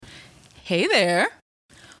Hey there.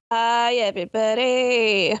 Hi,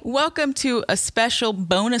 everybody. Welcome to a special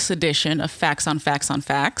bonus edition of Facts on Facts on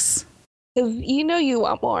Facts. Because you know you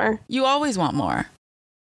want more. You always want more.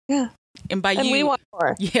 Yeah. And by and you, we want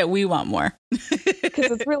more. Yeah, we want more.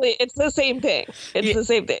 Because it's the same thing. It's the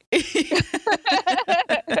same thing.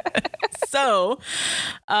 So,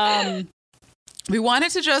 we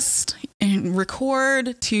wanted to just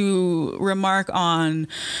record to remark on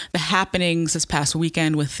the happenings this past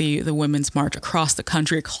weekend with the Women's March across the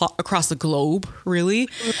country, across the globe, really.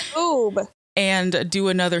 And do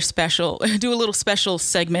a little special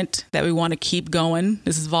segment that we want to keep going.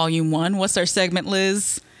 This is volume 1. What's our segment,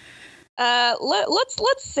 Liz? Let's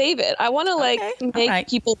save it. I want to make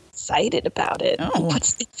people excited about it. Oh.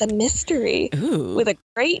 It's a mystery. Ooh. With a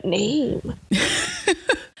great name.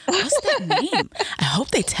 What's that name? I hope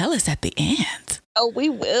they tell us at the end. Oh, we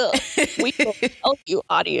will. We will help you,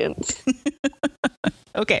 audience.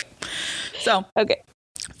 Okay. So,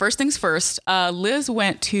 first things first, Liz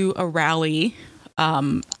went to a rally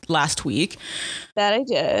last week. That I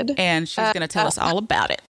did. And she's going to tell us all about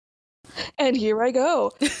it. And here I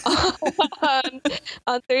go.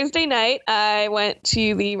 On Thursday night, I went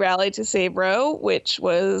to the Rally to Save Roe, which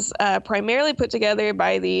was primarily put together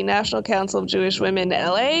by the National Council of Jewish Women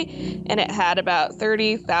LA, and it had about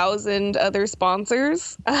 30,000 other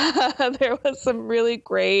sponsors. There was some really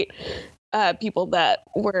great people that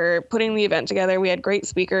were putting the event together. We had great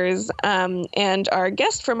speakers. And our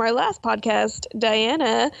guest from our last podcast,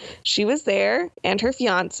 Diana, she was there, and her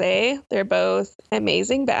fiance. They're both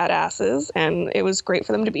amazing badasses, and it was great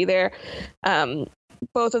for them to be there.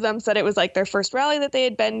 Both of them said it was like their first rally that they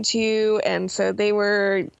had been to. And so they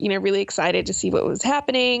were, really excited to see what was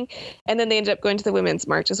happening. And then they ended up going to the Women's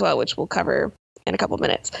March as well, which we'll cover in a couple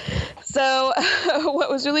minutes. So what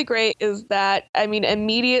was really great is that,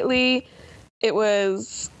 immediately it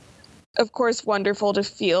was, of course, wonderful to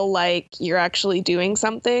feel like you're actually doing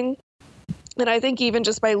something. And I think even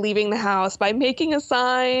just by leaving the house, by making a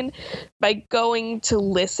sign, by going to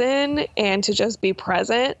listen and to just be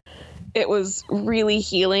present, it was really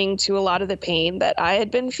healing to a lot of the pain that I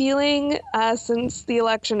had been feeling since the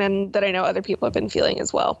election, and that I know other people have been feeling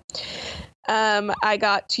as well. I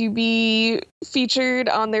got to be featured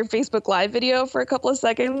on their Facebook Live video for a couple of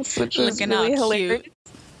seconds, which was really hilarious. Cute.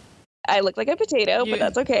 I look like a potato, but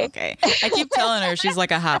that's okay. Okay. I keep telling her she's like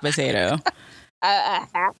a hot potato. A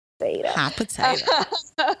hot potato. Hot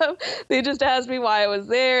potato. They just asked me why I was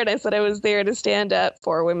there, and I said I was there to stand up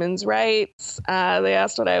for women's rights. They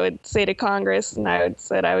asked what I would say to Congress, and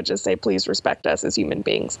I would just say, please respect us as human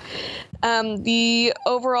beings. The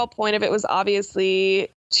overall point of it was obviously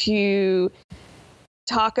to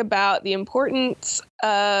talk about the importance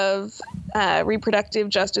of reproductive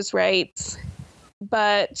justice rights,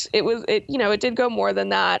 but it did go more than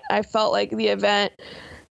that. I felt like the event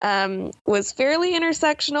was fairly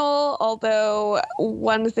intersectional, although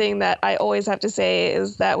one thing that I always have to say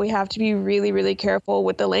is that we have to be really, really careful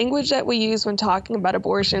with the language that we use when talking about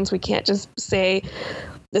abortions. We can't just say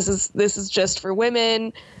this is just for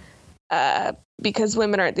women, because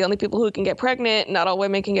women aren't the only people who can get pregnant. Not all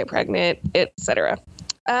women can get pregnant, etc.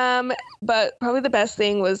 But probably the best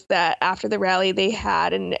thing was that after the rally, they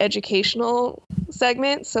had an educational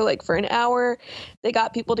segment. So like for an hour, they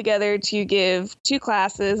got people together to give 2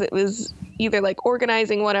 classes. It was either like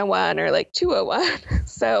organizing 101 or like 201.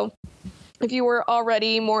 So if you were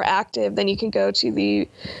already more active, then you can go to the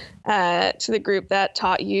group that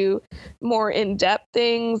taught you more in-depth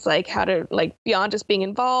things, like how to, like, beyond just being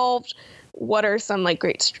involved, what are some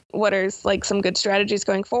some good strategies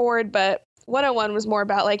going forward. But 101 was more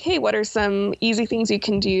about like, hey, what are some easy things you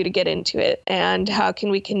can do to get into it? And how can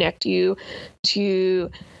we connect you to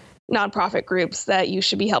nonprofit groups that you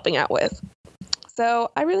should be helping out with?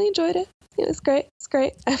 So I really enjoyed it. It was great. It's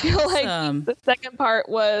great. I feel like the second part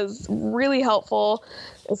was really helpful,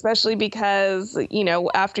 especially because,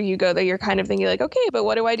 after you go there, you're kind of thinking like, okay, but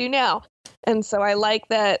what do I do now? And so I like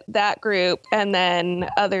that group, and then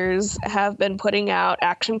others have been putting out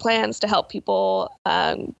action plans to help people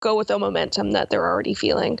go with the momentum that they're already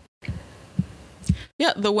feeling.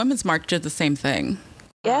 Yeah, the Women's March did the same thing.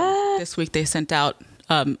 Yeah. This week they sent out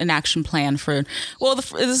an action plan for,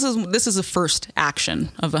 this is the first action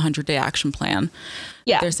of a 100-day action plan.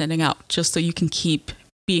 Yeah. They're sending out just so you can keep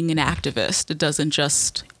being an activist. It doesn't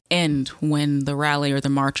just end when the rally or the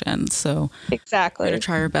march ends. So exactly, we're going to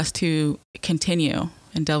try our best to continue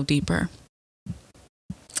and delve deeper.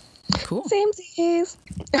 Cool. Samesies.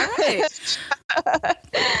 All right.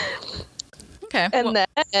 Okay.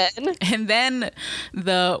 And then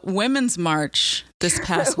the Women's March this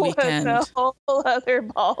past It was weekend. a whole other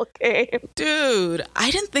ball game. Dude, I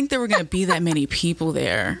didn't think there were going to be that many people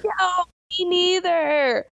there. No, me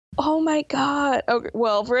neither. Oh my God. Okay,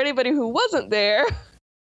 well, for anybody who wasn't there,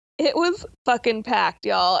 it was fucking packed,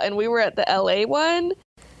 y'all. And we were at the LA one.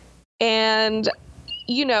 And,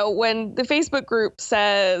 you know, when the Facebook group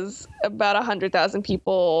says about 100,000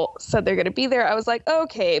 people said they're going to be there, I was like,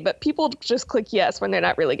 okay, but people just click yes when they're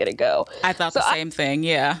not really going to go. I thought the same thing.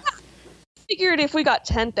 Yeah. Figured if we got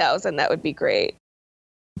 10,000, that would be great.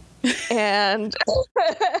 And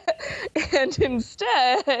and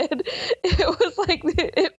instead,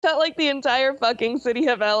 it felt like the entire fucking city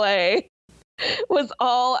of LA was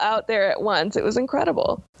all out there at once. It was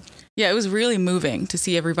incredible. Yeah, it was really moving to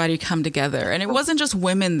see everybody come together. And it wasn't just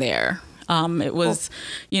women there. It was,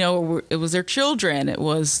 you know, it was their children. It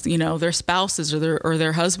was, you know, their spouses or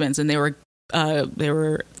their husbands. And the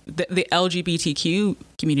LGBTQ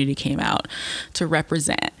community came out to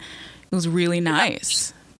represent. It was really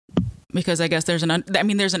nice because I guess there's an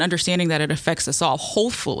understanding that it affects us all.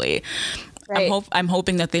 Hopefully, right. I'm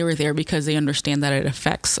hoping that they were there because they understand that it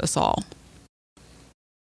affects us all.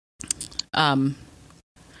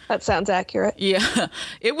 That sounds accurate. Yeah,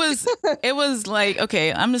 it was like,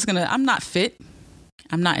 okay, I'm not fit.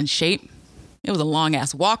 I'm not in shape. It was a long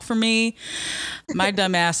ass walk for me. My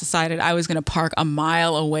dumb ass decided I was going to park a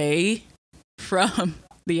mile away from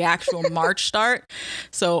the actual march start.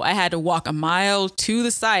 So I had to walk a mile to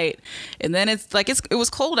the site. And then it was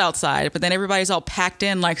cold outside, but then everybody's all packed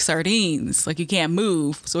in like sardines. Like you can't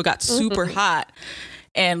move. So it got super hot.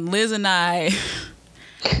 And Liz and I,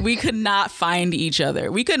 we could not find each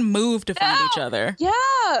other. We couldn't move to find each other.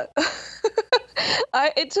 Yeah.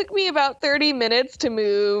 It took me about 30 minutes to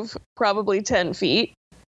move probably 10 feet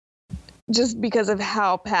just because of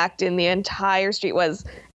how packed in the entire street was,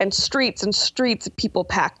 and streets of people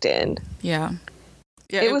packed in. Yeah.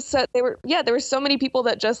 Yeah. There were so many people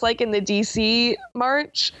that, just like in the DC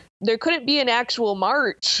march, there couldn't be an actual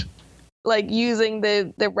march like using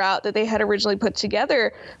the route that they had originally put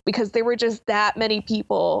together because there were just that many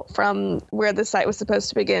people from where the site was supposed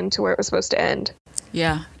to begin to where it was supposed to end.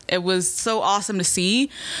 Yeah. It was so awesome to see,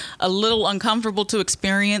 a little uncomfortable to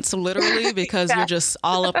experience literally because you're just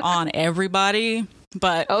all up on everybody.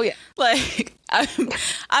 But oh yeah, like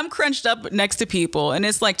I'm crunched up next to people and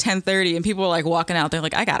it's like 10:30 and people are like walking out. They're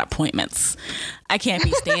like, I got appointments. I can't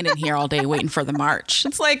be standing here all day waiting for the march.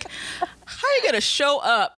 It's like, how are you going to show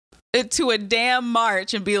up to a damn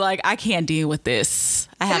march and be like, I can't deal with this.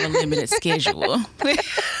 I have a limited schedule.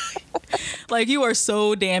 Like, you are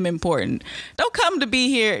so damn important. Don't come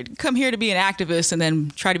here to be an activist and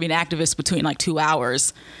then try to be an activist between like 2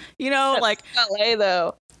 hours. You know, that's like LA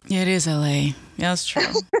though. Yeah, it is LA. Yeah, that's true.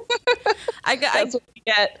 That's what we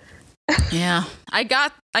get. Yeah. I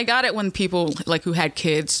got it when people like who had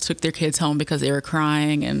kids took their kids home because they were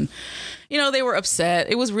crying and, you know, they were upset.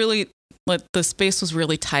 It was really like the space was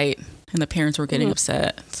really tight and the parents were getting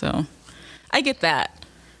upset. So I get that.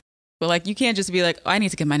 But like, you can't just be like, oh, I need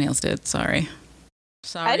to get my nails did. Sorry,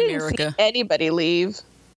 I didn't America. see anybody leave.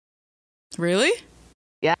 Really?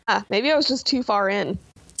 Yeah. Maybe I was just too far in.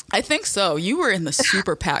 I think so. You were in the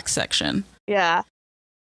super packed section. Yeah.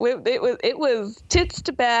 It was tits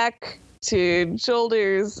to back to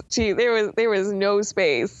shoulders to there was no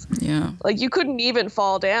space. Yeah. Like you couldn't even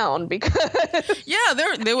fall down because yeah,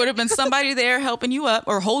 there would have been somebody there helping you up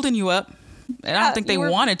or holding you up. And I don't think they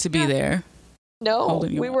wanted to be there. No,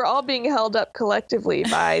 we were all being held up collectively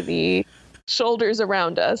by the shoulders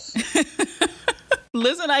around us.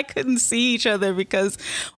 Liz and I couldn't see each other because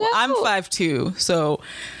I'm 5'2", so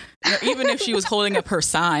you know, even if she was holding up her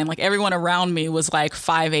sign, like everyone around me was like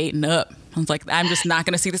 5'8" and up. I was like, I'm just not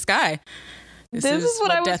going to see the sky. This is what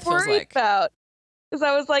I was worried about. Because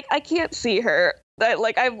I was like, I can't see her.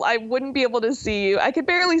 I wouldn't be able to see you. I could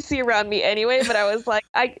barely see around me anyway, but I was like,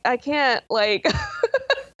 I can't, like,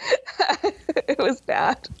 it was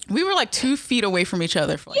bad. We were like 2 feet away from each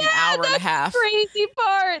other for like an hour and a half. Crazy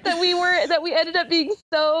part that we ended up being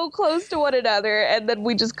so close to one another, and then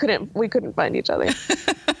we couldn't find each other.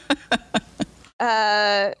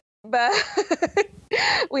 But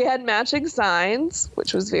we had matching signs,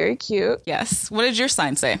 which was very cute. Yes. What did your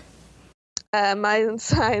sign say? My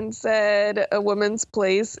sign said, "A woman's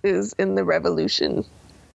place is in the revolution."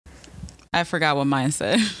 I forgot what mine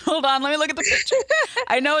said. Hold on, let me look at the picture.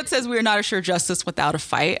 I know it says we are not assured justice without a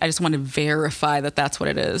fight. I just want to verify that that's what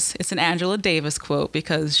it is. It's an Angela Davis quote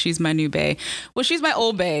because she's my new bae. Well, she's my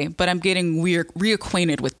old bae, but I'm getting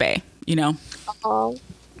reacquainted with bae, you know? Oh,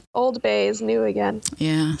 old bae is new again.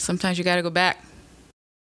 Yeah, sometimes you got to go back.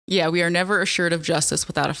 Yeah, we are never assured of justice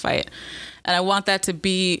without a fight. And I want that to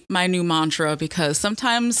be my new mantra, because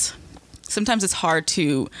sometimes it's hard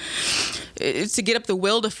to get up the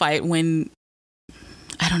will to fight when,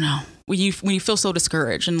 I don't know, when you feel so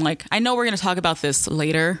discouraged. And like, I know we're going to talk about this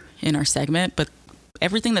later in our segment, but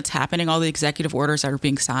everything that's happening, all the executive orders that are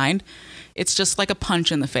being signed, it's just like a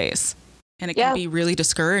punch in the face. And it can be really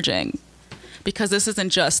discouraging, because this isn't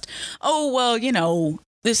just, oh, well, you know,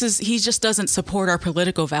 he just doesn't support our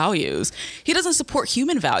political values. He doesn't support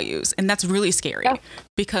human values. And that's really scary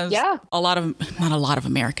because not a lot of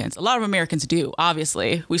Americans do,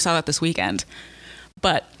 obviously. We saw that this weekend.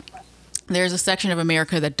 But there's a section of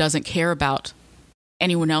America that doesn't care about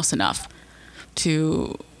anyone else enough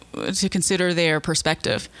to consider their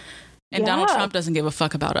perspective. And Donald Trump doesn't give a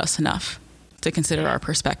fuck about us enough to consider our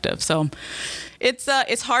perspective. So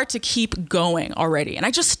it's hard to keep going already. And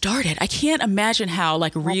I just started. I can't imagine how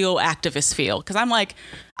like real activists feel, because I'm like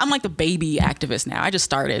the baby activist now. I just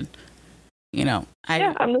started, you know.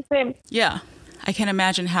 I'm the same. Yeah. I can't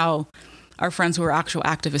imagine how our friends who are actual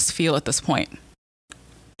activists feel at this point.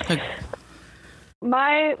 Like,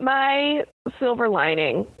 my silver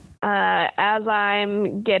lining, as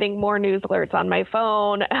I'm getting more news alerts on my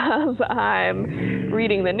phone, as I'm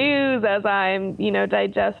reading the news, as I'm, you know,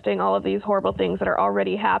 digesting all of these horrible things that are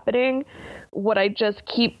already happening, what I just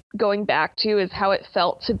keep going back to is how it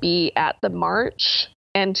felt to be at the march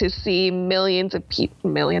and to see to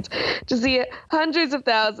see hundreds of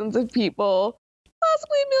thousands of people,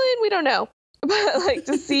 possibly a million, we don't know. But like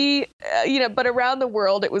to see, you know, but around the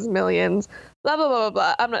world, it was millions, blah, blah, blah,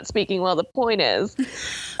 blah, blah. I'm not speaking well. The point is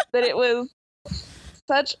that it was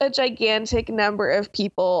such a gigantic number of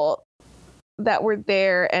people that were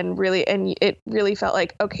there, and it really felt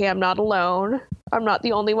like, okay, I'm not alone. I'm not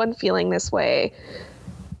the only one feeling this way,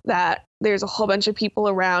 that there's a whole bunch of people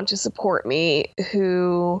around to support me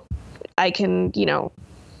who I can, you know,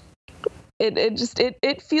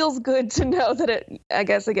 it feels good to know that I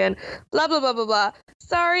guess again, blah, blah, blah, blah, blah.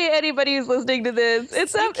 Sorry, anybody who's listening to this.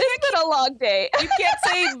 It's been a long day. You can't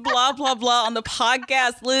say blah, blah, blah on the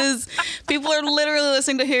podcast, Liz. People are literally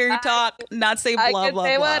listening to hear you talk, not say blah, blah, blah. I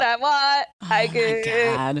can say what I want. Oh I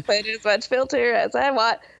can put as much filter as I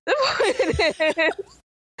want. The point is,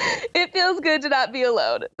 it feels good to not be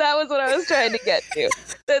alone. That was what I was trying to get to.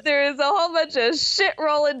 That there is a whole bunch of shit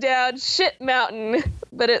rolling down shit mountain,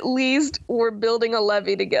 but at least we're building a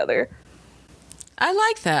levee together. I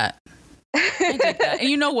like that. I dig that. And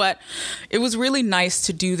you know what? It was really nice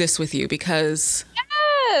to do this with you, because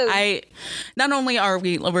not only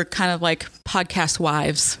we're kind of like podcast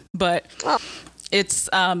wives, but it's,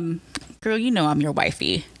 girl, you know, I'm your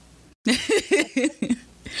wifey.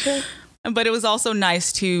 Sure. But it was also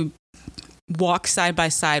nice to walk side by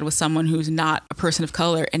side with someone who's not a person of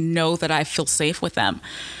color and know that I feel safe with them.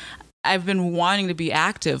 I've been wanting to be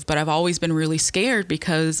active, but I've always been really scared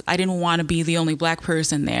because I didn't want to be the only Black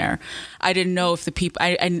person there. I didn't know if the people,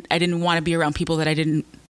 I didn't want to be around people that I didn't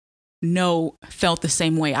know felt the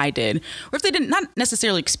same way I did. Or if they didn't, not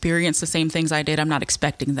necessarily experience the same things I did, I'm not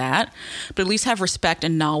expecting that, but at least have respect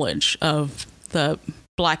and knowledge of the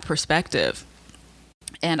Black perspective.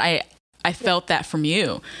 And I felt that from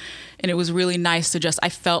you. And it was really nice to I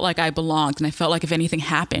felt like I belonged. And I felt like if anything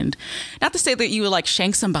happened, not to say that you would like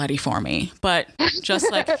shank somebody for me, but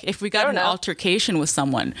just like if we got an altercation with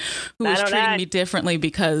someone who was treating me differently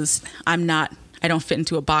because I don't fit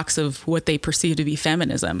into a box of what they perceive to be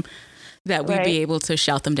feminism, that we'd be able to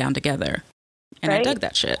shout them down together. And I dug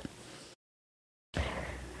that shit.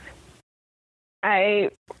 I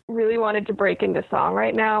really wanted to break into song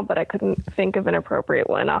right now, but I couldn't think of an appropriate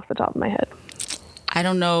one off the top of my head. I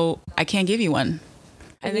don't know. I can't give you one.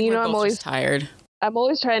 I think we're both just tired. I'm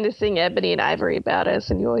always trying to sing Ebony and Ivory about us,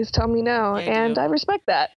 and you always tell me no, and I respect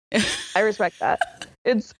that. I respect that.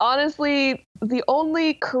 It's honestly the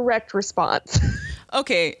only correct response.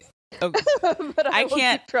 Okay. But I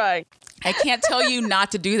can't keep trying. I can't tell you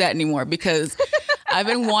not to do that anymore, because I've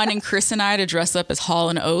been wanting Chris and I to dress up as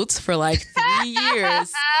Hall & Oates for like 3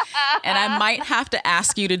 years, and I might have to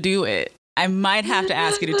ask you to do it.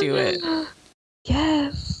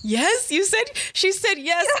 Yes. Yes, she said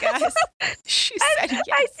yes, guys. She said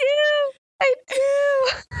yes. I do.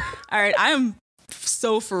 All right, I'm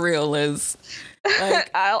so for real, Liz. Like,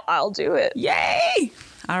 I'll do it. Yay!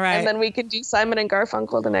 All right. And then we can do Simon and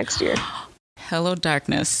Garfunkel the next year. Hello,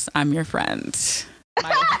 darkness. I'm your friend.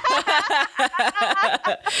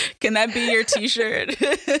 Can that be your t-shirt?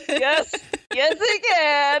 Yes, it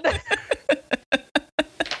can.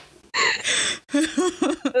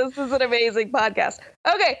 This is an amazing podcast.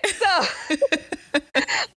 Okay, so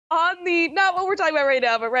on the not what we're talking about right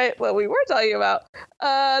now, but what we were talking about.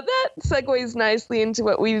 That segues nicely into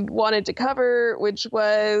what we wanted to cover, which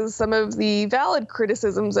was some of the valid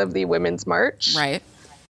criticisms of the Women's March. Right.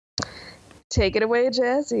 Take it away,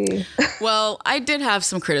 Jazzy. Well, I did have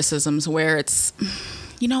some criticisms where it's,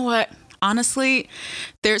 you know what? Honestly,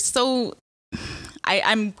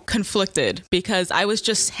 I'm conflicted because I was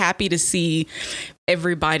just happy to see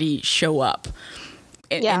everybody show up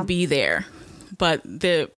and be there. But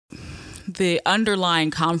the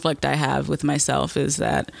underlying conflict I have with myself is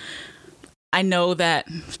that I know that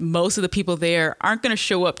most of the people there aren't going to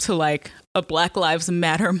show up to like a Black Lives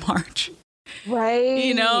Matter march. Right.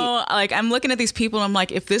 You know, like I'm looking at these people and I'm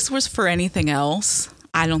like, if this was for anything else,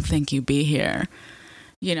 I don't think you'd be here.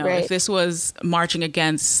 You know, if this was marching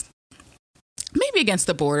against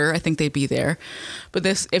the border, I think they'd be there. But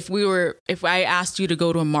if I asked you to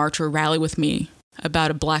go to a march or rally with me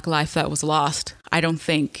about a Black life that was lost, I don't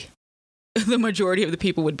think the majority of the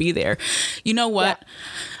people would be there. You know what? Yeah.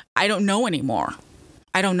 I don't know anymore.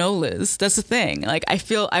 I don't know, Liz. That's the thing. Like,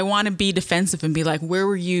 I want to be defensive and be like, where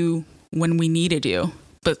were you when we needed you?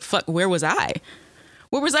 But fuck, where was I?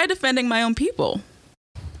 Where was I defending my own people?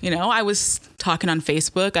 You know, I was talking on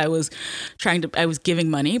Facebook. I was giving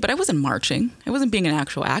money, but I wasn't marching. I wasn't being an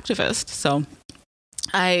actual activist. So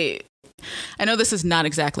I know this is not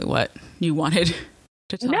exactly what you wanted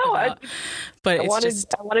to talk about. But I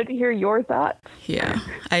wanted to hear your thoughts. Yeah.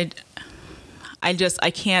 I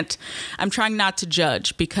can't, I'm trying not to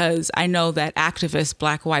judge because I know that activists,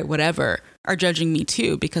 Black, white, whatever, are judging me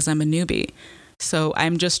too because I'm a newbie. So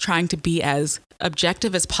I'm just trying to be as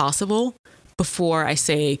objective as possible before I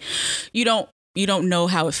say, you don't know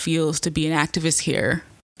how it feels to be an activist here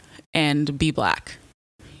and be Black.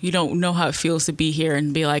 You don't know how it feels to be here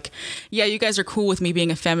and be like, yeah, you guys are cool with me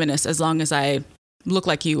being a feminist as long as I look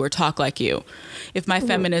like you or talk like you. If my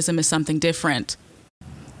feminism is something different,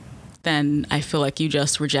 then I feel like you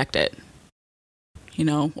just reject it, you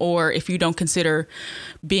know? Or if you don't consider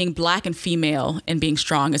being Black and female and being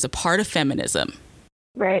strong as a part of feminism,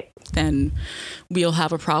 right, then we'll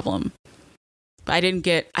have a problem. But I didn't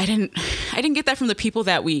get that from the people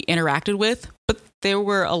that we interacted with, but there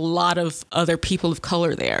were a lot of other people of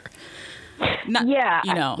color there.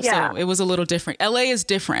 So it was a little different. LA is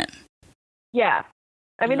different. Yeah.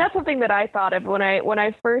 I mean, that's something that I thought of when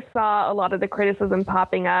I first saw a lot of the criticism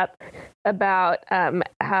popping up about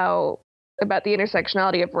about the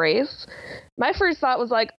intersectionality of race. My first thought was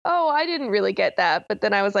like, oh, I didn't really get that. But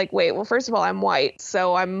then I was like, wait, well, first of all, I'm white,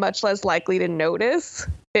 so I'm much less likely to notice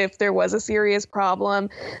if there was a serious problem.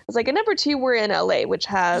 I was like, and number two, we're in LA, which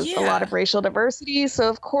has a lot of racial diversity. So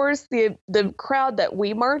of course, the crowd that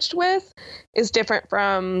we marched with is different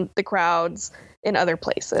from the crowds in other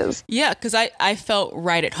places. Yeah, because I felt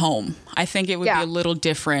right at home. I think it would be a little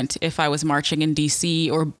different if I was marching in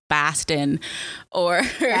DC or Boston or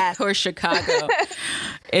Chicago.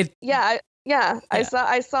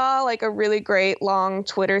 I saw like a really great long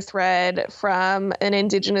Twitter thread from an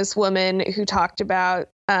Indigenous woman who talked about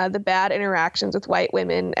the bad interactions with white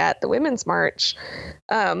women at the Women's March,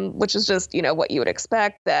 which is just, what you would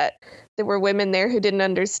expect, that there were women there who didn't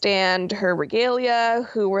understand her regalia,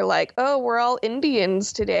 who were like, oh, we're all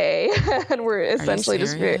Indians today. And we're essentially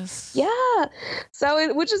just,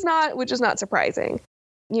 so which is not surprising.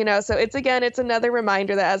 So it's another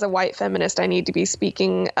reminder that as a white feminist, I need to be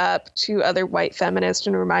speaking up to other white feminists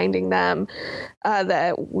and reminding them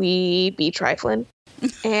that we be trifling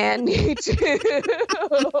and need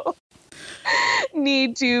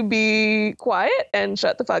to be quiet and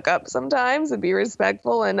shut the fuck up sometimes and be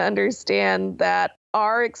respectful and understand that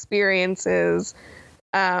our experiences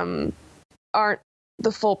aren't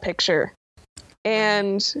the full picture.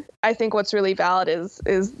 And I think what's really valid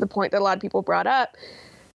is the point that a lot of people brought up.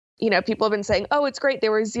 People have been saying, oh, it's great,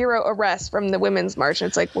 there were 0 arrests from the Women's March. And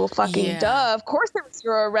it's like, well, fucking duh. Of course there were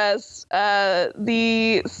 0 arrests.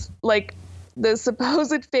 The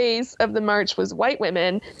supposed face of the march was white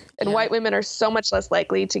women, and white women are so much less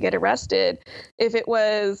likely to get arrested. If it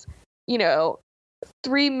was,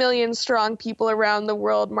 3 million strong people around the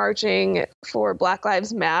world marching for Black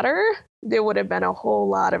Lives Matter, there would have been a whole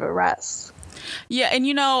lot of arrests. Yeah. And,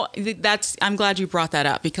 I'm glad you brought that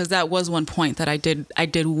up, because that was one point that I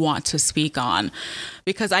did want to speak on,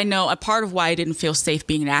 because I know a part of why I didn't feel safe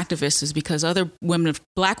being an activist is because other women,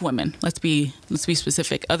 Black women, let's be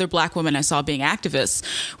specific, other Black women I saw being activists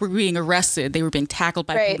were being arrested. They were being tackled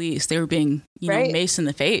by police. They were being, maced in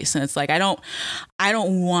the face. And it's like, I don't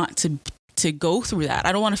want to go through that.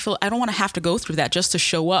 I don't want to have to go through that just to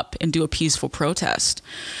show up and do a peaceful protest.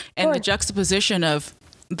 And the juxtaposition of,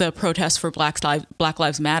 the protests for Black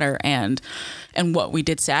Lives Matter and what we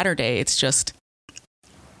did Saturday, it's just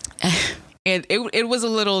it was a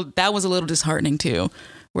little disheartening too,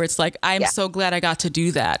 where it's like, I'm so glad I got to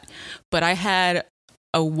do that, but I had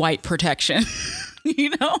a white protection.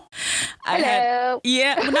 You know, Hello.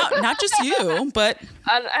 Not just you, but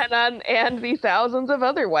and the thousands of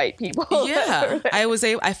other white people. Yeah,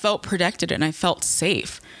 I felt protected and I felt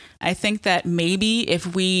safe. I think that maybe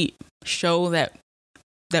if we show that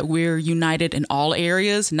we're united in all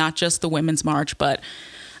areas, not just the Women's March, but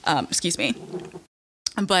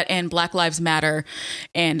but in Black Lives Matter,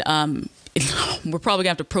 and we're probably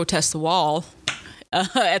gonna have to protest the wall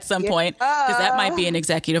at some point, because that might be an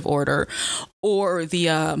executive order, or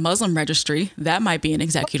the Muslim registry, that might be an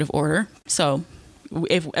executive order. So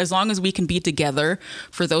as long as we can be together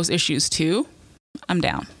for those issues too, I'm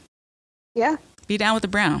down. Yeah. Be down with the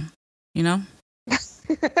brown, you know?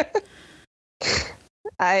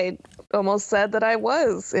 I almost said that I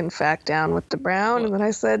was, in fact, down with the brown, and then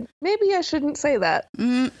I said, maybe I shouldn't say that.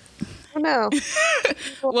 Oh, no.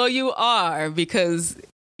 Well, you are, because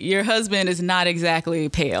your husband is not exactly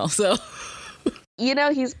pale, so. You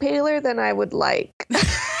know, he's paler than I would like.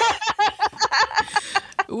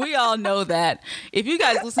 We all know that. If you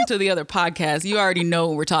guys listen to the other podcast, you already know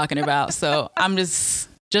what we're talking about. So I'm just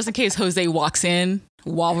in case Jose walks in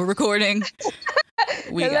while we're recording,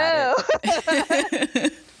 we got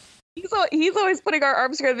it. He's always putting our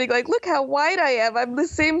arms together, being like, look how white I am. I'm the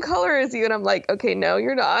same color as you. And I'm like, okay, no,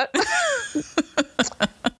 you're not.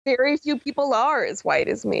 Very few people are as white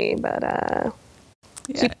as me, but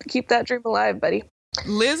keep that dream alive, buddy.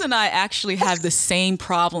 Liz and I actually have the same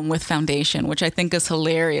problem with foundation, which I think is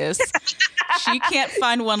hilarious. She can't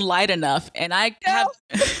find one light enough, and I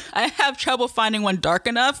have trouble finding one dark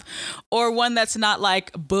enough, or one that's not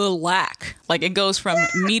like black. Like, it goes from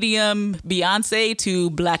medium Beyonce to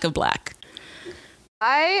black of black.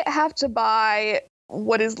 I have to buy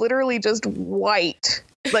what is literally just white,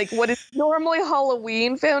 like what is normally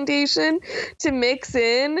Halloween foundation, to mix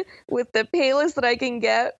in with the palest that I can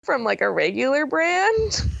get from like a regular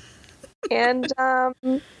brand. And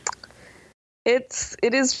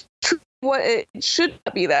it is true. What it should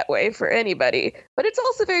not be that way for anybody, but it's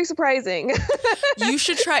also very surprising. You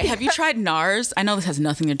should try. Have you tried NARS? I know this has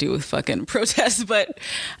nothing to do with fucking protests, but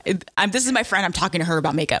this is my friend. I'm talking to her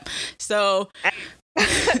about makeup. So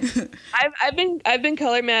I've been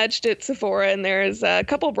color matched at Sephora, and there's a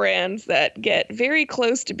couple brands that get very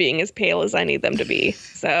close to being as pale as I need them to be.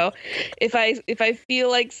 So if I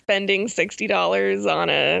feel like spending $60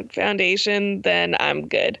 on a foundation, then I'm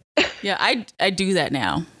good. Yeah, I do that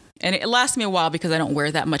now. And it lasts me a while because I don't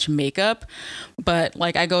wear that much makeup, but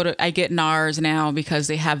like I get NARS now because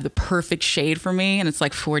they have the perfect shade for me, and it's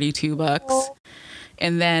like $42. Oh.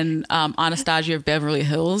 And then Anastasia of Beverly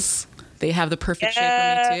Hills, they have the perfect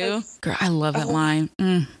shade for me too. Girl, I love that line.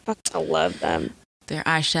 I love them. Their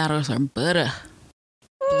eyeshadows are butter.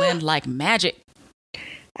 Blend like magic.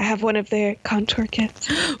 I have one of their contour kits.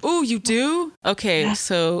 Oh, you do? Okay, yeah.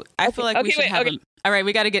 So I feel like we should have all right,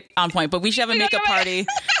 we got to get on point, but we should have a makeup party.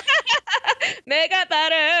 Makeup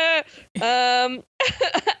butter. I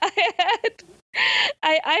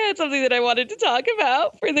had something that I wanted to talk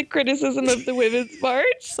about for the criticism of the Women's March.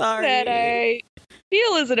 Sorry. That I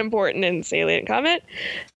feel is an important and salient comment.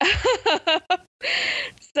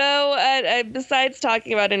 So besides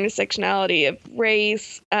talking about intersectionality of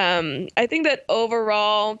race, I think that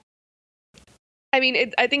overall, I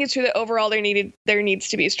think it's true that overall there needs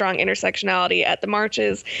to be strong intersectionality at the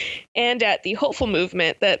marches and at the hopeful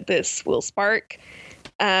movement that this will spark.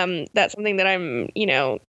 That's something that I'm,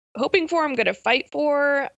 hoping for. I'm going to fight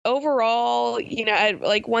for. Overall,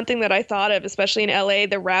 one thing that I thought of, especially in LA,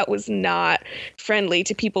 the route was not friendly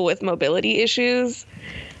to people with mobility issues.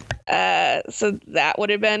 So that would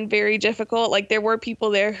have been very difficult. Like, there were people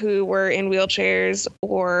there who were in wheelchairs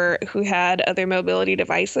or who had other mobility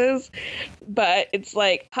devices, but it's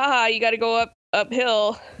like, haha, you got to go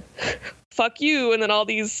uphill. Fuck you. And then all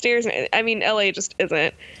these stairs. I mean, LA just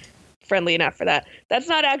isn't friendly enough for that. That's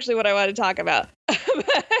not actually what I want to talk about.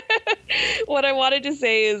 What I wanted to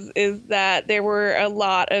say is that there were a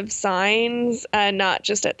lot of signs, not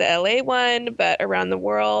just at the LA one, but around the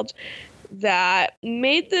world, that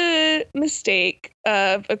made the mistake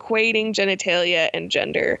of equating genitalia and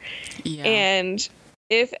gender. Yeah. And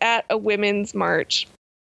if at a women's march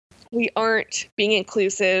we aren't being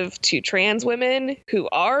inclusive to trans women who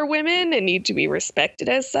are women and need to be respected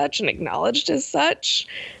as such and acknowledged as such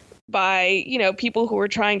by, people who are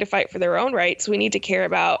trying to fight for their own rights, we need to care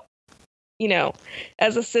about,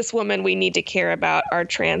 as a cis woman, we need to care about our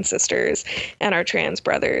trans sisters and our trans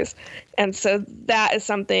brothers. And so that is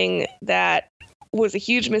something that was a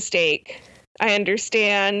huge mistake. I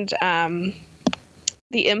understand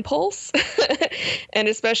the impulse, and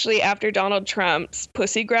especially after Donald Trump's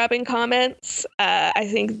pussy grabbing comments, I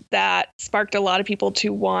think that sparked a lot of people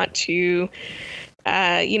to want to,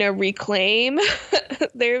 reclaim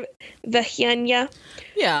their vagina.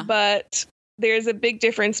 Yeah. But there's a big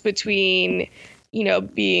difference between,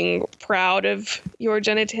 being proud of your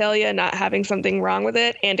genitalia, not having something wrong with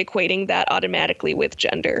it, and equating that automatically with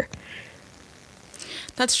gender.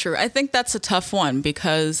 That's true. I think that's a tough one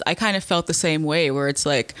because I kind of felt the same way where it's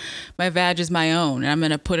like my vag is my own and I'm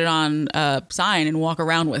going to put it on a sign and walk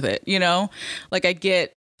around with it, Like I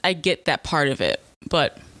get that part of it,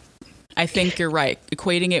 but I think you're right.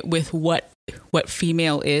 Equating it with what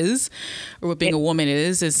female is or what being a woman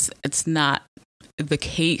is it's not the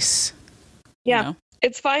case. Yeah.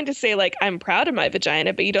 It's fine to say like I'm proud of my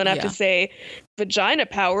vagina, but you don't have to say vagina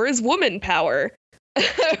power is woman power.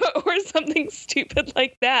 Or something stupid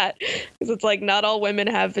like that, because it's like not all women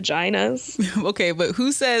have vaginas. Okay, but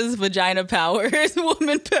who says vagina power is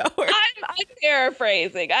woman power? I'm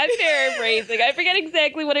paraphrasing. I forget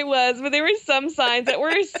exactly what it was, but there were some signs that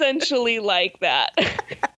were essentially like that.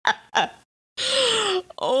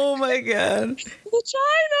 Oh my god.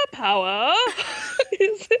 Vagina power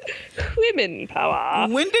is women power.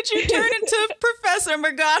 When did you turn into Professor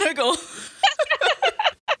McGonagall?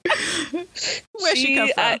 Where'd she come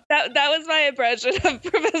from? That was my impression of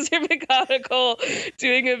Professor McGonagall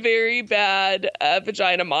doing a very bad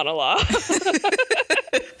vagina monologue.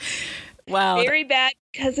 Wow. Very bad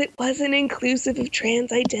because it wasn't inclusive of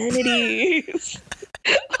trans identities.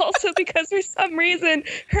 Also because for some reason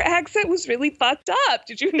her accent was really fucked up.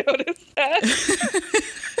 Did you notice that?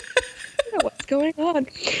 I don't know what's going on.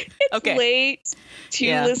 It's late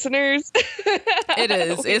to listeners. It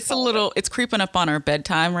is. It's creeping up on our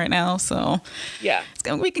bedtime right now. So yeah,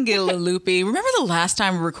 we can get a little loopy. Remember the last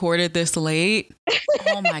time we recorded this late?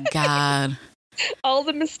 Oh my God. All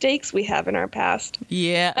the mistakes we have in our past.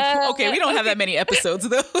 Yeah. Okay. We don't have that many episodes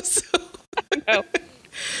though. So. No.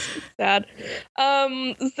 Sad.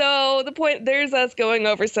 So the point, there's us going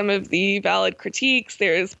over some of the valid critiques.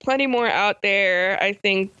 There's plenty more out there. I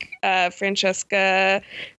think Francesca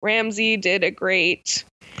Ramsey did a great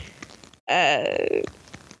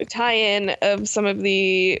tie-in of some of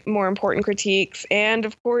the more important critiques. And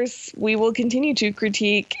of course, we will continue to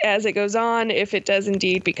critique as it goes on if it does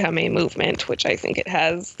indeed become a movement, which I think it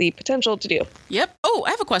has the potential to do. Yep. Oh, I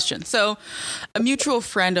have a question. So a mutual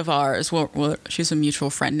friend of ours, well she's a mutual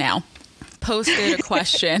friend now, posted a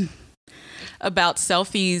question about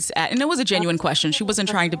selfies and it was a genuine question. She wasn't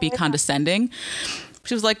trying to be condescending.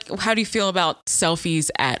 She was like, how do you feel about selfies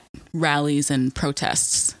at rallies and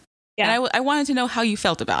protests? Yeah. And I wanted to know how you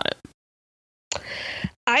felt about it.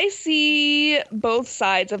 I see both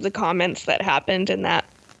sides of the comments that happened in that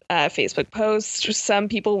Facebook post. Some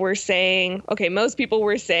people were saying, most people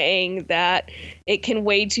were saying that it can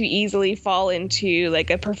way too easily fall into like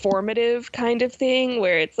a performative kind of thing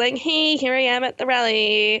where it's like, hey, here I am at the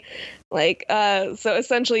rally. Like, so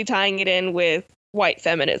essentially tying it in with white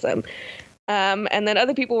feminism. And then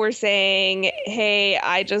other people were saying, hey,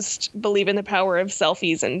 I just believe in the power of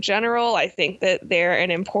selfies in general. I think that they're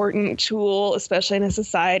an important tool, especially in a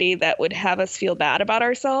society that would have us feel bad about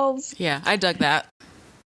ourselves. Yeah, I dug that.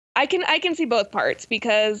 I can see both parts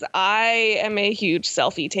because I am a huge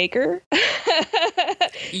selfie taker.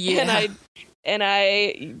 Yeah. And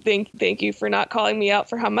I thank you for not calling me out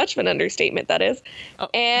for how much of an understatement that is. Oh.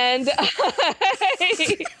 And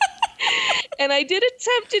and I did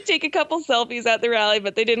attempt to take a couple selfies at the rally,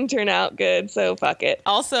 but they didn't turn out good, so fuck it.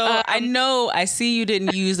 Also, I see you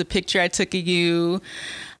didn't use the picture I took of you.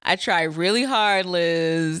 I tried really hard,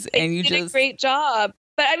 Liz, and you did a great job.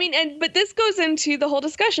 But I mean, but this goes into the whole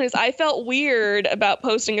discussion is I felt weird about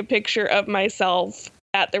posting a picture of myself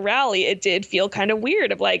at the rally. It did feel kind of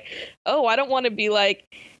weird of like, oh, I don't want to be like,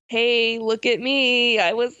 hey, look at me,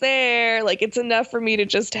 I was there. Like, it's enough for me to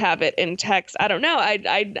just have it in text. I don't know.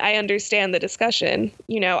 I understand the discussion.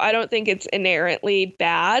 I don't think it's inherently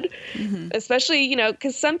bad, especially,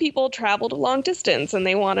 because some people traveled a long distance and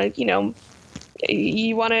they want to,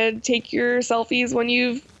 you want to take your selfies when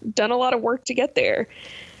you've done a lot of work to get there.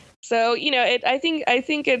 So, I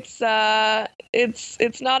think it's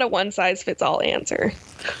not a one size fits all answer.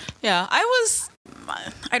 Yeah,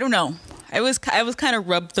 I don't know. I was kind of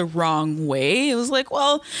rubbed the wrong way. It was like,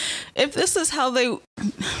 well, if this is how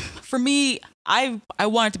for me, I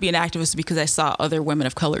wanted to be an activist because I saw other women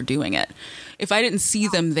of color doing it. If I didn't see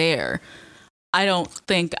them there, I don't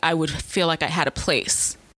think I would feel like I had a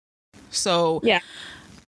place. So yeah.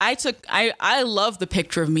 I love the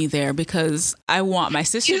picture of me there because I want my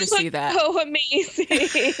sister to see that. So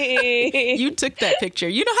amazing. You took that picture.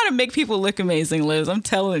 You know how to make people look amazing, Liz. I'm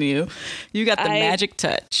telling you. You got the magic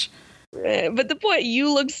touch. But the point,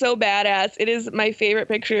 you look so badass. It is my favorite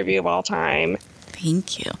picture of you of all time.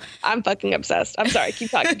 Thank you. I'm fucking obsessed. I'm sorry.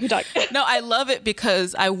 Keep talking. No, I love it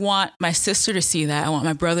because I want my sister to see that. I want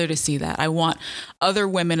my brother to see that. I want other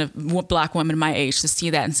women, Black women my age, to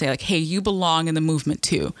see that and say, like, hey, you belong in the movement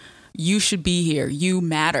too. You should be here. You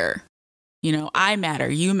matter. You know, I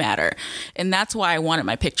matter. You matter. And that's why I wanted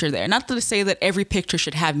my picture there. Not to say that every picture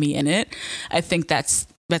should have me in it. I think that's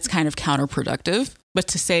kind of counterproductive. But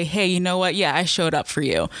to say, hey, you know what? Yeah, I showed up for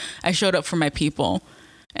you. I showed up for my people.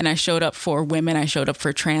 And I showed up for women. I showed up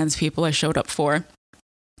for trans people. I showed up for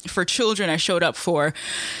children. I showed up for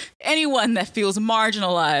anyone that feels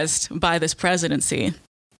marginalized by this presidency.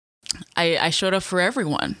 I showed up for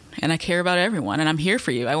everyone, and I care about everyone, and I'm here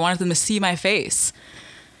for you. I wanted them to see my face.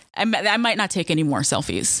 I might not take any more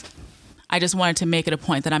selfies. I just wanted to make it a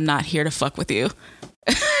point that I'm not here to fuck with you.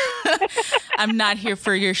 I'm not here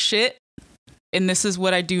for your shit. And this is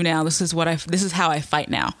what I do now. This is how I fight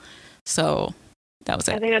now. So that was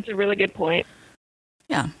it. I think that's a really good point.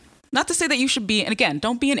 Yeah. Not to say that you should be, and again,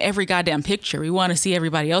 don't be in every goddamn picture. We want to see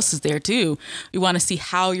everybody else's there too. We want to see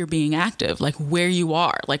how you're being active, like where you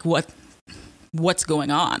are, like what's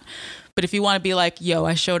going on. But if you want to be like, yo,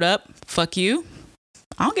 I showed up, fuck you,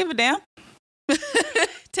 I don't give a damn.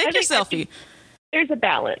 Take your selfie. There's a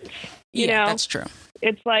balance. You know? That's true.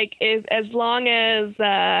 It's like, as long as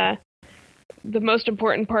the most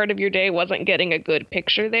important part of your day wasn't getting a good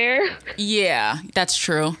picture there. Yeah, that's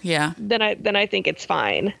true. Yeah. Then I think it's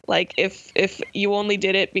fine. Like if you only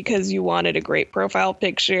did it because you wanted a great profile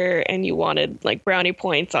picture and you wanted like brownie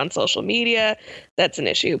points on social media, that's an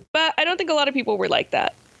issue. But I don't think a lot of people were like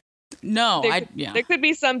that. No, there could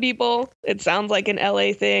be some people. It sounds like an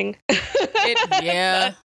LA thing.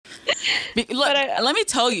 Yeah. Let me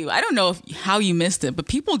tell you, I don't know how you missed it, but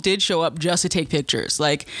people did show up just to take pictures.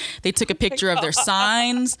 Like they took a picture of their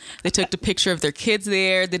signs. They took a picture of their kids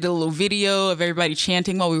there. They did a little video of everybody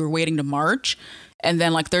chanting while we were waiting to march. And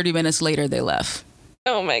then like 30 minutes later, they left.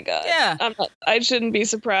 Oh my God. Yeah. I shouldn't be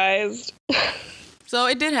surprised. So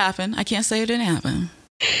it did happen. I can't say it didn't happen.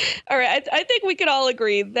 All right. I think we could all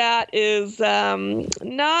agree that is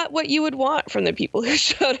not what you would want from the people who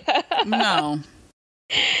showed up. No.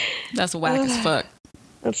 That's whack as fuck.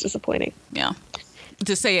 That's disappointing. Yeah.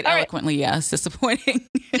 To say it eloquently, yes, disappointing.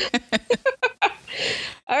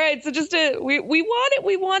 All right, so just we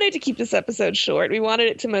wanted to keep this episode short. We wanted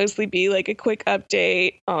it to mostly be like a quick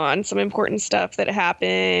update on some important stuff that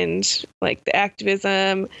happened, like the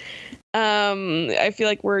activism. I feel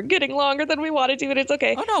like we're getting longer than we wanted to, but it's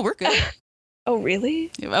okay. Oh no, we're good. Oh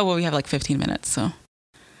really? Oh well, we have like 15 minutes, so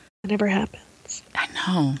it never happens. I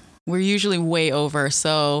know. We're usually way over,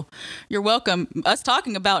 so you're welcome. Us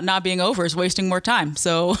talking about not being over is wasting more time.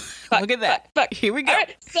 So look at that. Here we go. All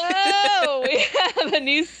right, so we have a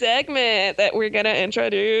new segment that we're going to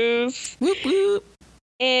introduce. Whoop, whoop.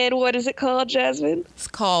 And what is it called, Jasmine? It's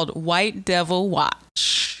called White Devil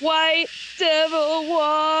Watch. White Devil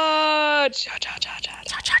Watch. Cha, cha, cha, cha,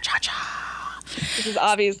 cha, cha, cha, cha. This is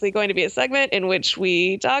obviously going to be a segment in which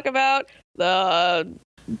we talk about the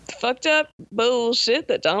fucked up bullshit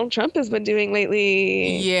that Donald Trump has been doing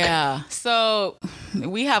lately. Yeah. So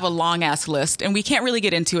we have a long ass list and we can't really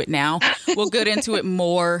get into it now. We'll get into it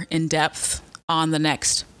more in depth on the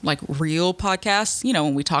next like real podcast, you know,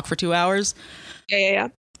 when we talk for 2 hours. Yeah.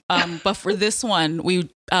 But for this one,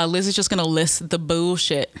 Liz is just going to list the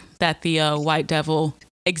bullshit that the White Devil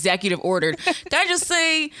executive ordered. Did I just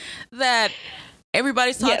say that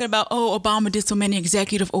everybody's talking about, oh, Obama did so many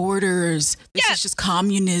executive orders. This is just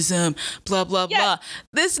communism, blah, blah, blah.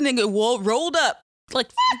 This nigga rolled up like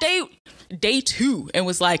day 2 and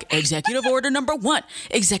was like, executive order number 1,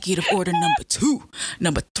 executive order number 2,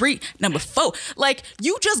 number 3, number 4. Like,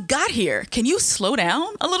 you just got here. Can you slow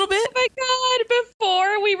down a little bit? Oh my God.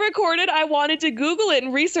 Before we recorded, I wanted to Google it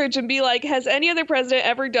and research and be like, has any other president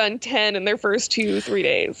ever done 10 in their first 2-3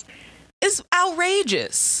 days? It's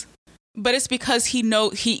outrageous. But it's because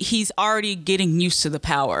he's already getting used to the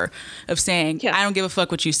power of saying, I don't give a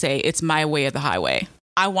fuck what you say. It's my way or the highway.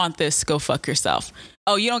 I want this. Go fuck yourself.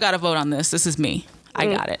 Oh, you don't got to vote on this. This is me. I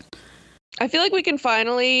got it. I feel like we can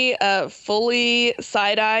finally fully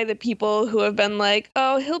side-eye the people who have been like,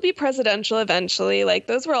 oh, he'll be presidential eventually. Like,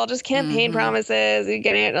 those were all just campaign promises. You're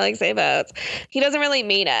getting it to, like, say votes. He doesn't really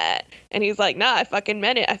mean it. And he's like, nah, I fucking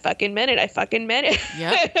meant it. I fucking meant it. I fucking meant it.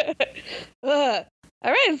 Yeah.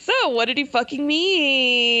 All right, so what did he fucking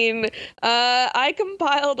mean? I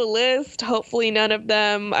compiled a list. Hopefully none of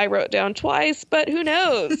them I wrote down twice, but who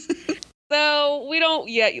knows? So we don't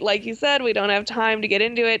yet, like you said, we don't have time to get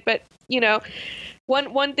into it. But,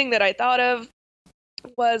 one thing that I thought of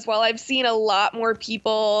was, while I've seen a lot more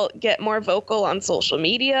people get more vocal on social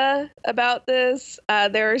media about this,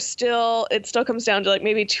 it still comes down to like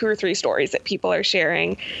maybe 2 or 3 stories that people are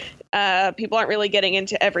sharing. People aren't really getting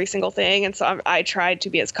into every single thing, and so I tried to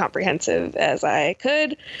be as comprehensive as I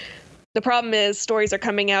could. The problem is stories are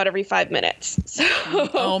coming out every 5 minutes. So.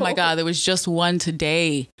 Oh my God, there was just one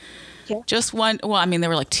today. Yeah. Just one. Well, I mean, there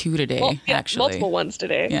were like 2 today, actually. Multiple ones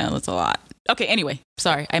today. Yeah, that's a lot. Okay, anyway,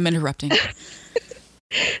 sorry, I'm interrupting.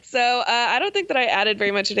 So I don't think that I added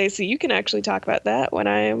very much today, so you can actually talk about that when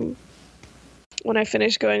I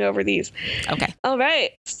finish going over these. Okay. All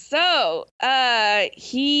right. So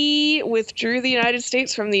he withdrew the United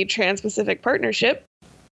States from the Trans-Pacific Partnership.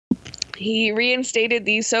 He reinstated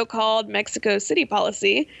the so-called Mexico City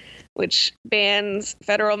policy, which bans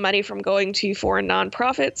federal money from going to foreign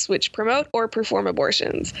nonprofits which promote or perform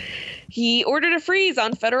abortions. He ordered a freeze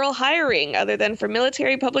on federal hiring other than for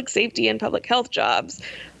military, public safety, and public health jobs.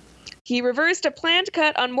 He reversed a planned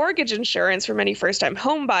cut on mortgage insurance for many first-time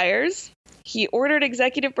home buyers. He ordered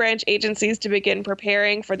executive branch agencies to begin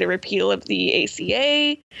preparing for the repeal of the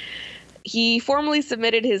ACA. He formally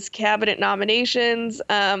submitted his cabinet nominations.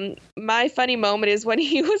 My funny moment is when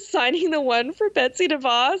he was signing the one for Betsy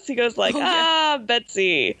DeVos. He goes like,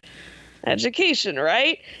 Betsy, education,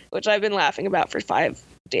 right? Which I've been laughing about for 5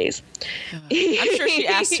 days. I'm sure she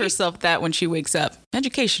asks herself that when she wakes up.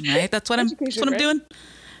 Education, right? That's what I'm doing.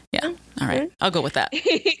 Yeah. All right. I'll go with that.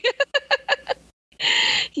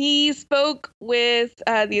 He spoke with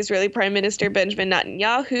the Israeli Prime Minister Benjamin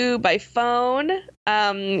Netanyahu by phone.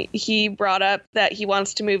 He brought up that he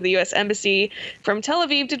wants to move the U.S. Embassy from Tel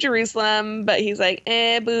Aviv to Jerusalem, but he's like,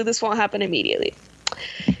 boo, this won't happen immediately.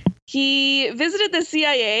 He visited the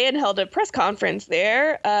CIA and held a press conference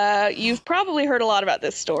there. You've probably heard a lot about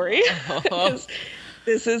this story.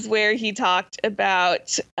 This is where he talked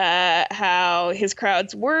about how his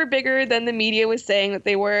crowds were bigger than the media was saying that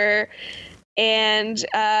they were. And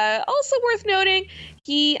also worth noting,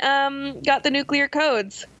 he got the nuclear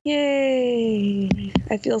codes. Yay.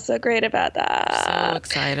 I feel so great about that. So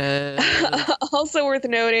excited. Also worth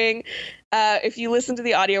noting, if you listen to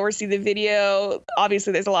the audio or see the video,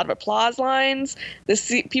 obviously there's a lot of applause lines.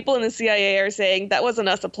 People in the CIA are saying that wasn't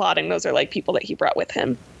us applauding. Those are like people that he brought with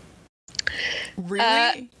him.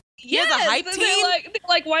 Really? Yes, a hype team?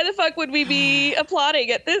 Like, why the fuck would we be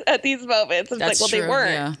applauding at these moments? It's That's like, well, true, they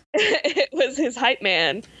weren't. Yeah. It was his hype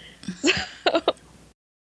man.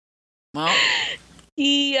 Well,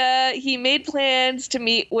 he made plans to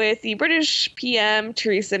meet with the British PM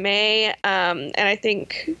Theresa May, and I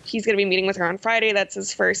think he's going to be meeting with her on Friday. That's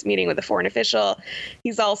his first meeting with a foreign official.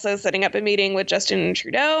 He's also setting up a meeting with Justin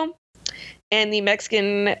Trudeau and the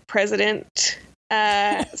Mexican president.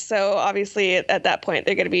 So obviously at that point,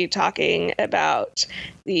 they're going to be talking about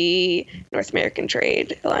the North American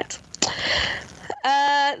Trade Alliance.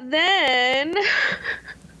 Then,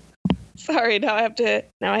 sorry, now I have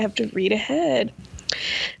to read ahead.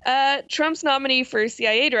 Trump's nominee for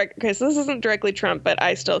CIA director, because this isn't directly Trump, but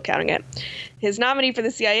I still counting it. His nominee for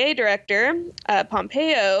the CIA director,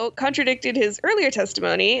 Pompeo, contradicted his earlier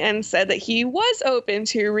testimony and said that he was open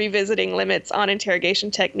to revisiting limits on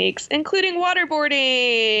interrogation techniques, including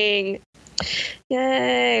waterboarding.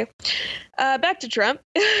 Yay. Back to Trump.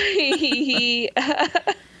 He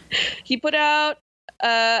put out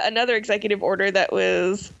another executive order that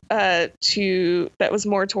was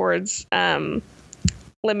more towards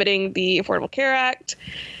limiting the Affordable Care Act.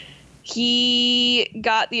 He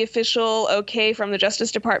got the official okay from the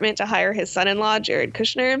Justice Department to hire his son-in-law, Jared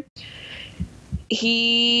Kushner.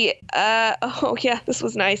 He, this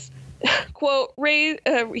was nice. Quote,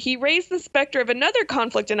 he raised the specter of another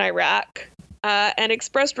conflict in Iraq and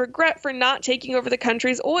expressed regret for not taking over the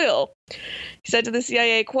country's oil. He said to the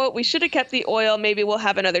CIA, quote, "We should have kept the oil. Maybe we'll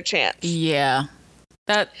have another chance." Yeah.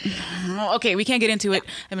 Okay, we can't get into it.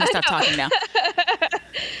 I'm going to stop talking now.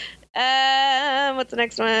 What's the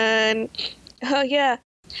next one? Oh, yeah.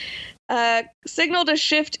 Signaled a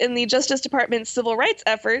shift in the Justice Department's civil rights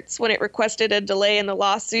efforts when it requested a delay in the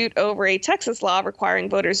lawsuit over a Texas law requiring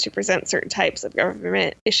voters to present certain types of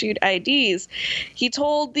government-issued IDs. He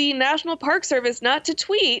told the National Park Service not to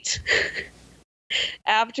tweet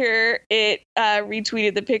after it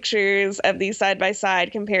retweeted the pictures of the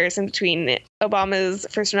side-by-side comparison between Obama's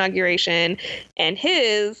first inauguration and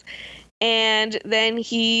his. And then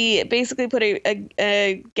he basically put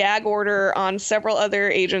a gag order on several other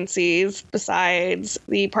agencies besides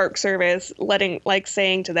the Park Service,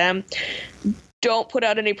 saying to them, don't put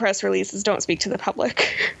out any press releases, don't speak to the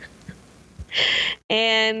public.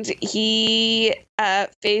 And he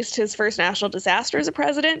faced his first national disaster as a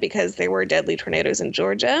president because there were deadly tornadoes in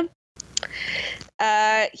Georgia.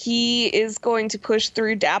 He is going to push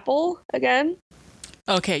through DAPL again.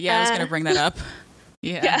 Okay, yeah, I was going to bring that up.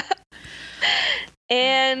 Yeah.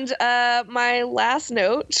 And my last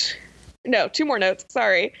note, no, 2 more notes,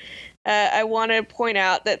 sorry. I want to point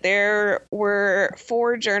out that there were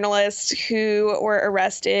 4 journalists who were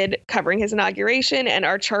arrested covering his inauguration and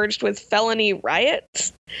are charged with felony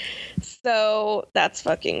riots. So that's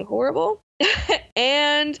fucking horrible.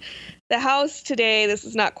 And the House today, this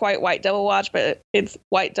is not quite White Devil Watch, but it's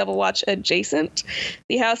White Devil Watch adjacent.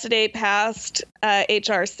 The House today passed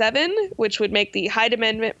H.R. 7, which would make the Hyde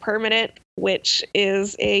Amendment permanent, which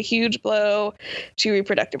is a huge blow to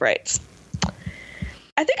reproductive rights.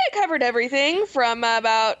 I think I covered everything from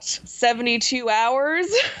about 72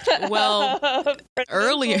 hours. Well,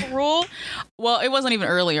 earlier. Rule. Well, it wasn't even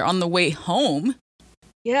earlier. On the way home,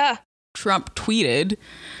 yeah, Trump tweeted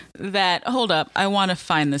that, hold up, I want to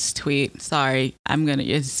find this tweet. Sorry,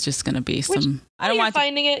 it's just going to be some... I don't want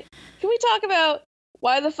finding it. Can we talk about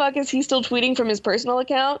why the fuck is he still tweeting from his personal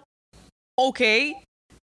account? Okay.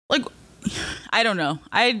 Like, I don't know.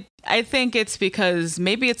 I think it's because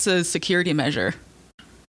maybe it's a security measure.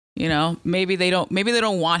 You know, maybe they don't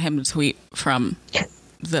want him to tweet from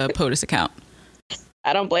the POTUS account.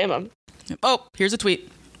 I don't blame him. Oh, here's a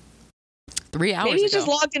tweet. 3 hours ago. Maybe he's just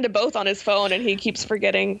logged into both on his phone and he keeps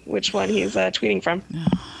forgetting which one he's tweeting from.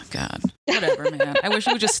 Oh, God. Whatever, man. I wish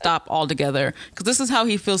he would just stop altogether. Because this is how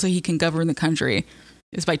he feels that he can govern the country,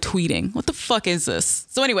 is by tweeting. What the fuck is this?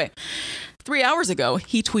 So anyway, 3 hours ago,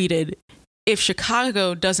 he tweeted, if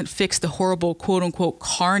Chicago doesn't fix the horrible quote-unquote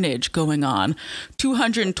carnage going on,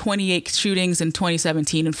 228 shootings in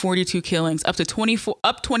 2017 and 42 killings, up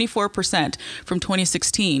 24% from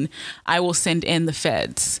 2016, I will send in the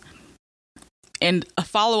feds. And a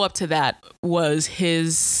follow-up to that was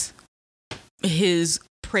his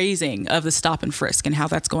praising of the stop and frisk and how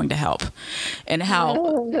that's going to help, and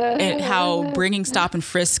how bringing stop and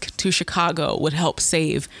frisk to Chicago would help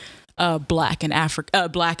save Black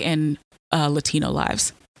and Latino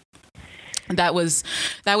lives. That was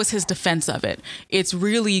his defense of it. It's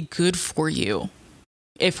really good for you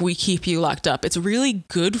if we keep you locked up. It's really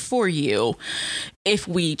good for you if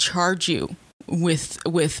we charge you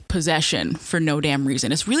with possession for no damn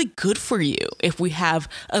reason. It's really good for you if we have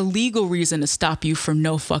a legal reason to stop you for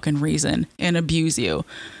no fucking reason and abuse you.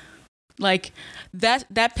 Like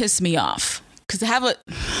that pissed me off, because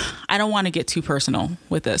I don't want to get too personal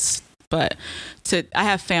with this, but I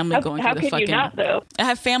have family going through the fucking... How could you not, though? I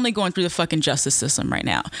have family going through the fucking justice system right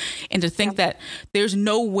now. And to think that there's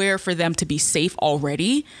nowhere for them to be safe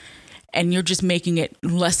already, and you're just making it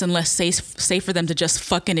less and less safe for them to just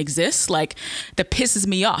fucking exist, like, that pisses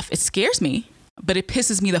me off. It scares me, but it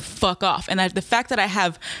pisses me the fuck off. And the fact that I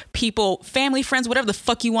have people, family, friends, whatever the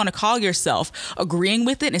fuck you want to call yourself, agreeing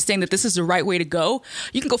with it and saying that this is the right way to go,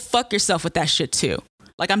 you can go fuck yourself with that shit too.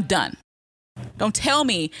 Like, I'm done. Don't tell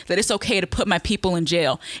me that it's okay to put my people in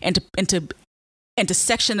jail and to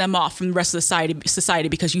section them off from the rest of society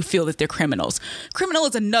because you feel that they're criminals. Criminal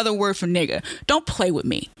is another word for nigga. Don't play with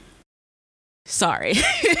me. Sorry.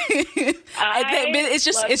 It's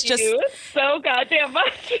just so goddamn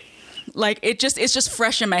much. Like, it's just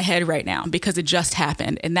fresh in my head right now because it just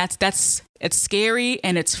happened, and it's scary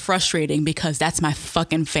and it's frustrating because that's my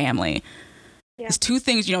fucking family. Yeah. There's 2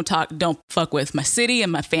 things you don't fuck with: my city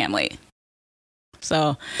and my family.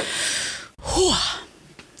 So,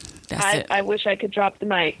 that's it. I wish I could drop the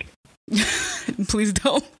mic. Please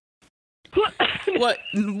don't. What?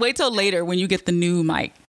 Wait till later when you get the new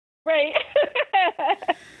mic. Right.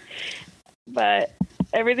 But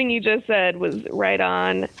everything you just said was right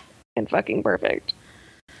on and fucking perfect.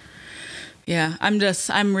 Yeah,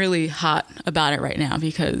 I'm really hot about it right now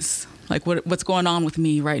because, like, what's going on with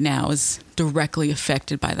me right now is directly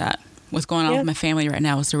affected by that. What's going on with my family right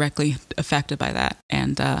now is directly affected by that.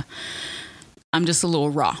 And I'm just a little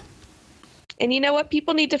raw. And you know what?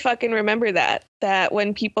 People need to fucking remember that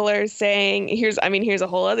when people are saying, here's a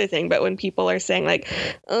whole other thing, but when people are saying, like,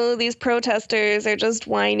 oh, these protesters are just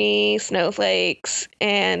whiny snowflakes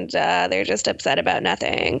and they're just upset about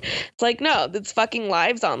nothing. It's like, no, it's fucking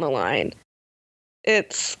lives on the line.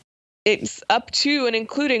 It's up to and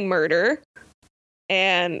including murder.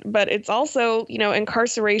 But it's also,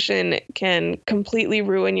 incarceration can completely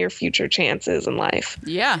ruin your future chances in life.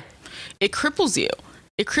 Yeah. It cripples you.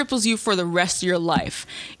 It cripples you for the rest of your life.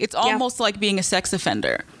 It's almost like being a sex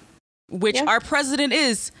offender, which our president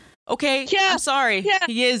is. Okay, I'm sorry.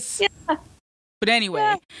 He is. Yeah. But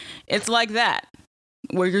anyway, it's like that,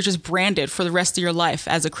 where you're just branded for the rest of your life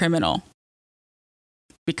as a criminal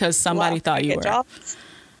because somebody thought you were. Jobs.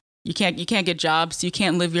 You can't get jobs. You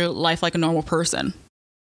can't live your life like a normal person.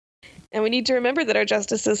 And we need to remember that our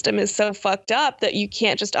justice system is so fucked up that you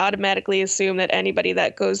can't just automatically assume that anybody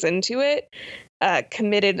that goes into it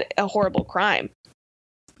committed a horrible crime.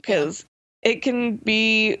 Because it can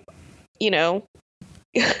be,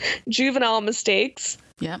 juvenile mistakes.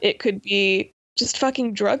 Yeah. It could be just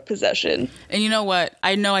fucking drug possession. And you know what?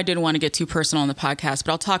 I know I didn't want to get too personal on the podcast,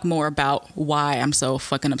 but I'll talk more about why I'm so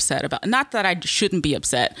fucking upset about. Not that I shouldn't be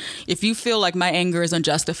upset. If you feel like my anger is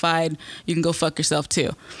unjustified, you can go fuck yourself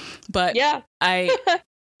too. But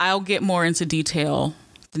I'll get more into detail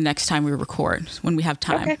the next time we record when we have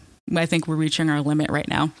time. Okay. I think we're reaching our limit right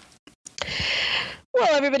now.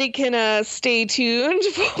 Well, everybody can stay tuned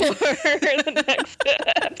for the next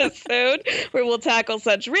episode where we'll tackle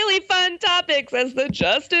such really fun topics as the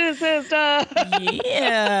justice system.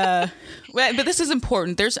 Yeah. Well, but this is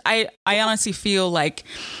important. I honestly feel like,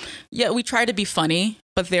 we try to be funny,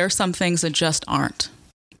 but there are some things that just aren't.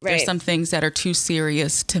 Right. There's some things that are too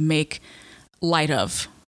serious to make light of,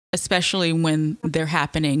 especially when they're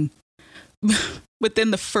happening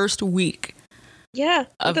within the first week. Yeah,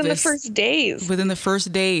 within the first days. Within the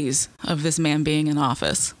first days of this man being in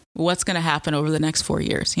office. What's going to happen over the next 4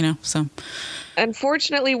 years, So,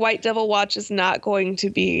 unfortunately, White Devil Watch is not going to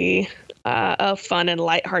be a fun and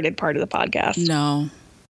lighthearted part of the podcast. No.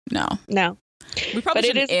 We probably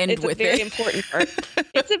shouldn't end with it. It's a very important part.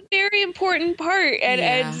 It's a very important part.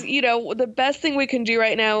 And the best thing we can do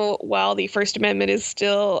right now while the First Amendment is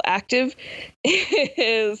still active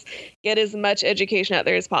is get as much education out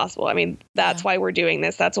there as possible. I mean, that's why we're doing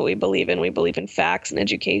this. That's what we believe in. We believe in facts and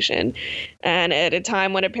education. And at a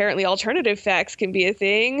time when apparently alternative facts can be a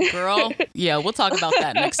thing. Girl, we'll talk about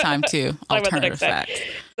that next time too. Alternative facts.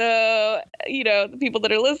 So, the people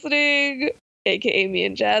that are listening, AKA me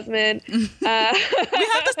and Jasmine. We have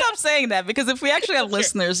to stop saying that because if we actually have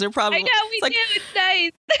listeners, they're probably... I know, do.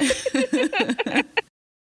 It's nice.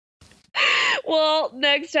 Well,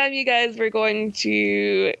 next time, you guys, we're going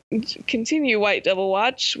to continue White Devil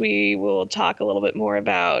Watch. We will talk a little bit more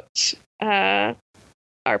about our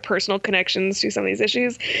personal connections to some of these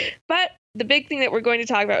issues. But the big thing that we're going to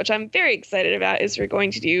talk about, which I'm very excited about, is we're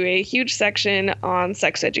going to do a huge section on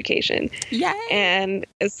sex education. Yay! And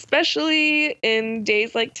especially in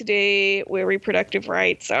days like today where reproductive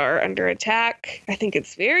rights are under attack, I think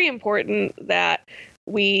it's very important that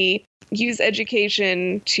we use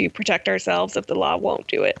education to protect ourselves if the law won't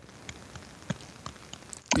do it.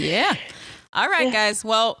 Yeah. All right, guys.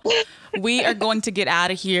 Well, we are going to get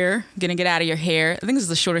out of here. Going to get out of your hair. I think this is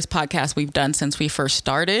the shortest podcast we've done since we first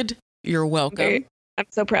started. You're welcome. I'm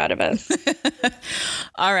so proud of us.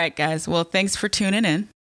 All right, guys. Well, thanks for tuning in.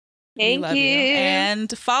 Thank you.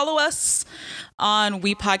 And follow us on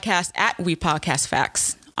We Podcast at We Podcast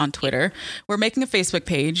Facts on Twitter. We're making a Facebook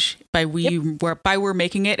page. By we're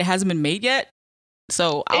making it. It hasn't been made yet.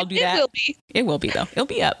 So I'll do that. It will be. It will be, though. It'll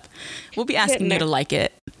be up. We'll be asking you to like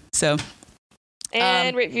it. So.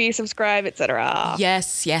 And review, subscribe, etc.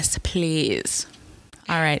 Yes, please.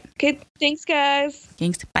 All right. Okay. Thanks, guys.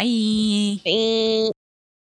 Thanks. Bye. Bye.